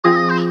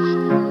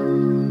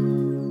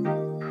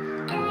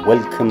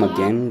Welcome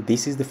again.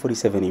 This is the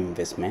 47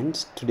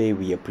 Investment. Today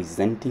we are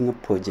presenting a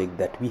project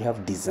that we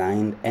have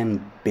designed and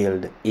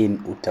built in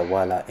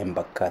Utawala,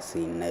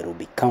 Embakasi,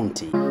 Nairobi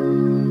County.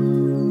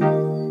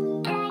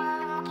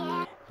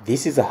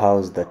 This is a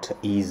house that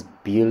is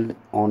built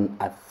on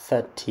a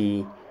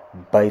 30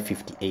 by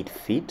 58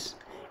 feet.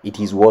 It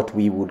is what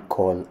we would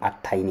call a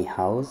tiny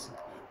house.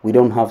 We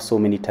don't have so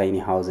many tiny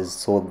houses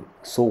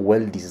so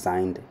well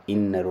designed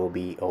in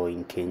Nairobi or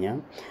in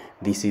Kenya.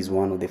 This is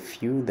one of the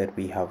few that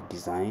we have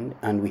designed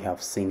and we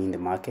have seen in the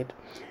market.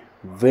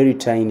 Very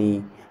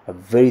tiny, a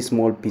very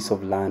small piece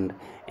of land,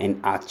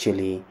 and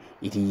actually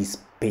it is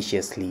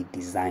spaciously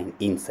designed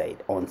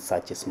inside on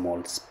such a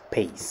small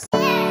space.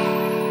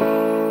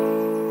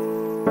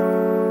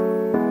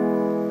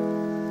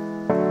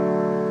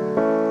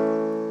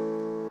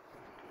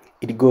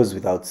 It goes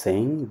without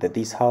saying that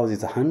this house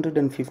is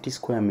 150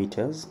 square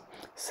meters,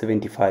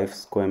 75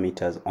 square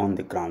meters on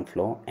the ground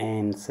floor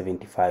and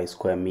 75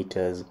 square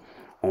meters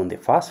on the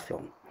first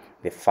floor.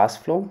 The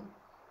first floor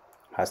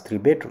has 3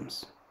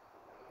 bedrooms.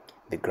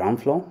 The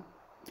ground floor,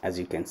 as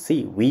you can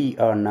see, we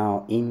are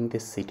now in the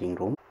sitting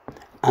room,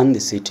 and the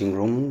sitting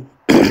room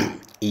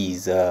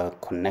is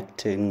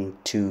connecting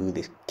to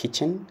the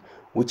kitchen,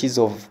 which is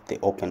of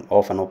an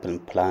open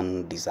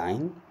plan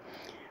design.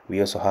 We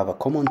also have a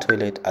common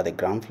toilet at the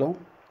ground floor,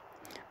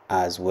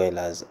 as well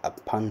as a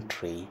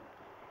pantry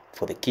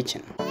for the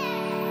kitchen.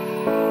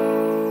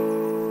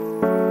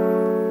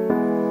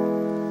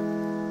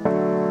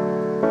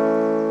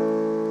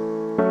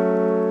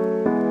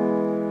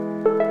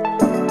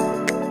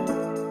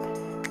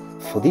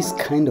 For this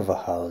kind of a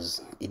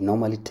house, it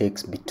normally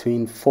takes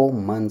between 4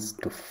 months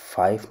to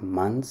 5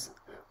 months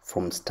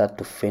from start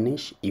to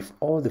finish if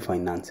all the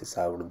finances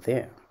are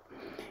there.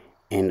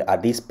 And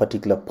at this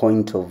particular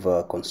point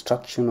of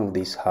construction of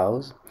this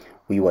house,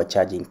 we were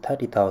charging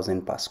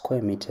 30,000 per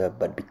square meter,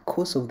 but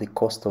because of the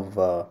cost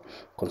of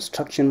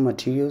construction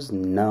materials,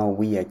 now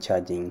we are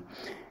charging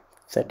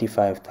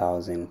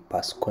 35,000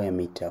 per square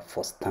meter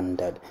for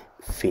standard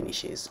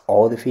finishes.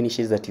 All the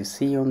finishes that you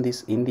see on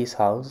in this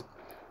house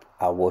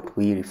are what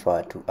we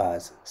refer to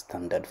as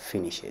standard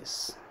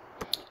finishes.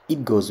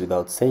 It goes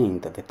without saying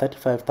that the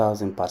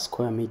 35,000 per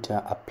square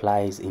meter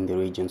applies in the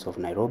regions of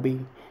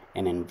Nairobi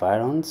and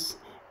environs,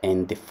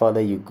 and the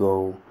further you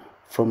go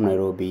from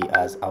Nairobi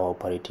as our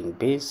operating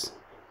base,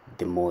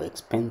 the more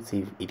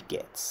expensive it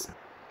gets.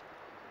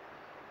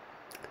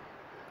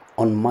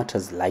 On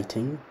matters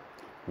lighting,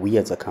 we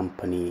as a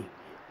company,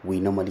 we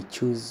normally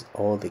choose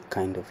all the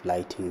kind of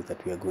lighting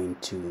that we are going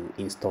to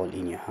install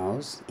in your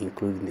house,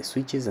 including the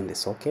switches and the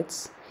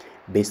sockets,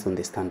 based on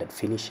the standard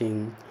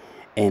finishing.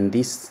 And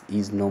this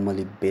is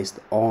normally based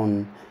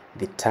on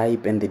the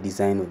type and the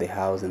design of the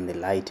house and the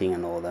lighting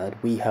and all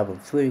that. We have a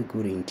very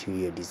good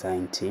interior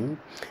design team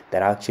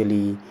that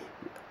actually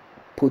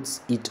puts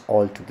it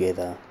all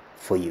together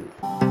for you.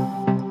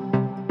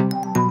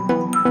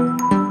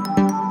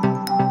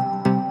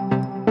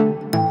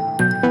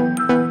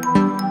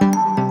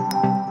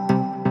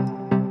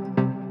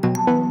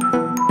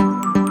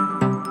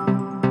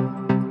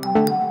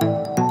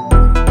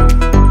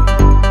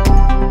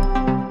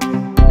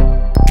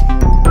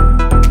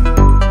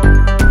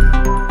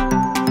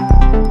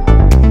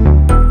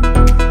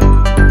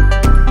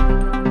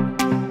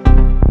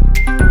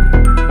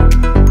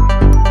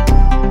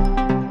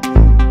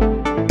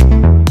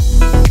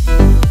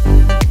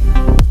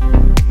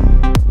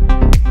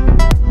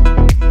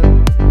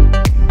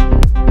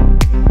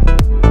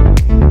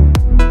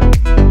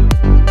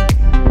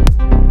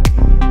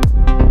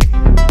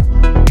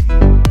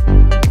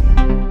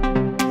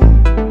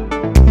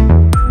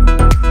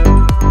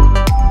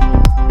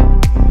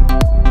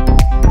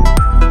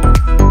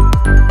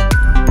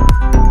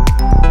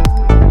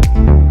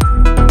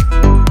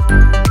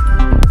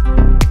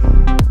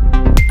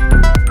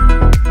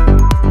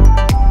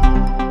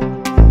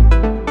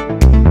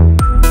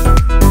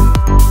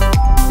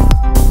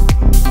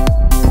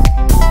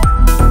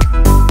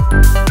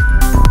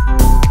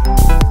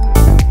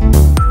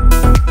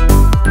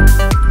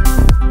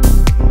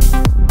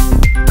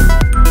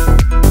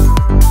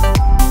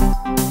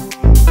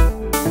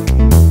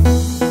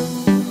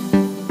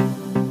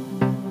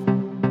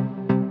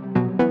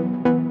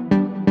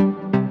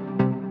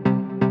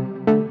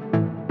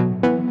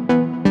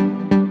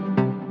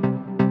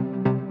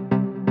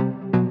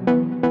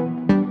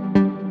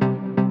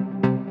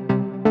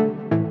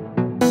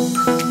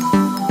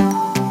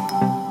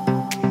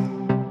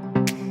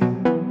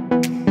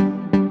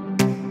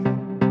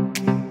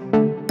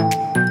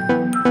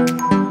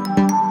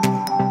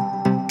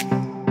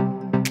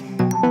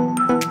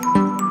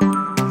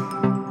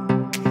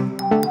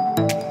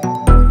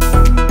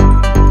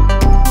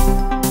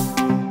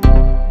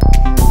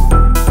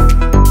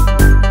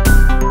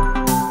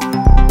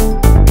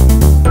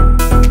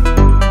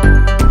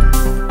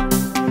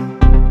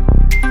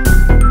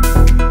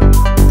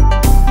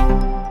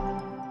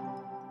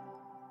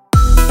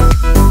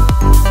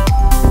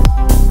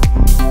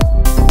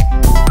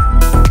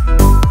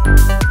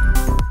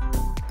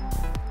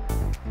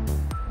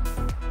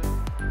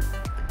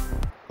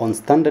 On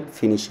standard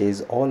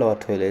finishes, all our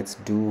toilets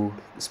do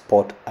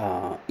spot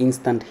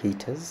instant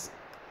heaters,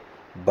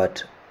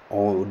 but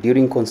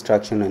during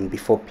construction and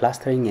before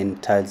plastering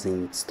and tiles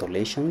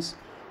installations,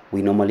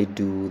 we normally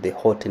do the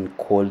hot and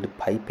cold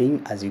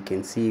piping. As you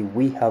can see,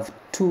 we have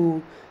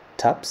two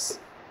taps,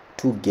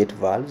 two gate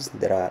valves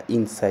that are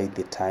inside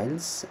the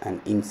tiles and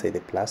inside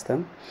the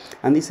plaster,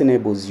 and this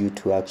enables you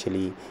to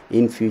actually,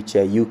 in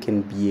future, you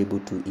can be able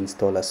to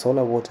install a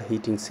solar water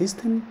heating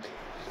system,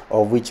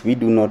 of which we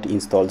do not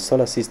install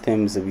solar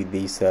systems with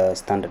these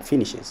standard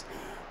finishes.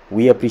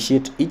 We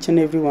appreciate each and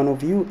every one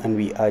of you, and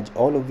we urge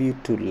all of you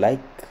to like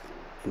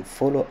and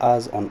follow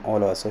us on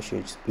all our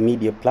social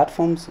media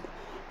platforms,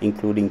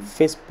 including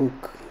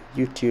Facebook,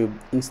 YouTube,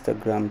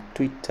 Instagram,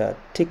 Twitter,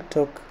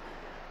 TikTok,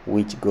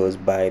 which goes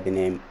by the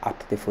name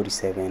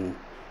 @the47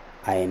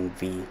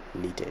 INV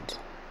Limited.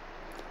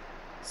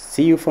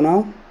 See you for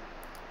now,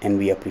 and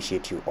we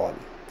appreciate you all.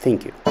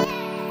 Thank you.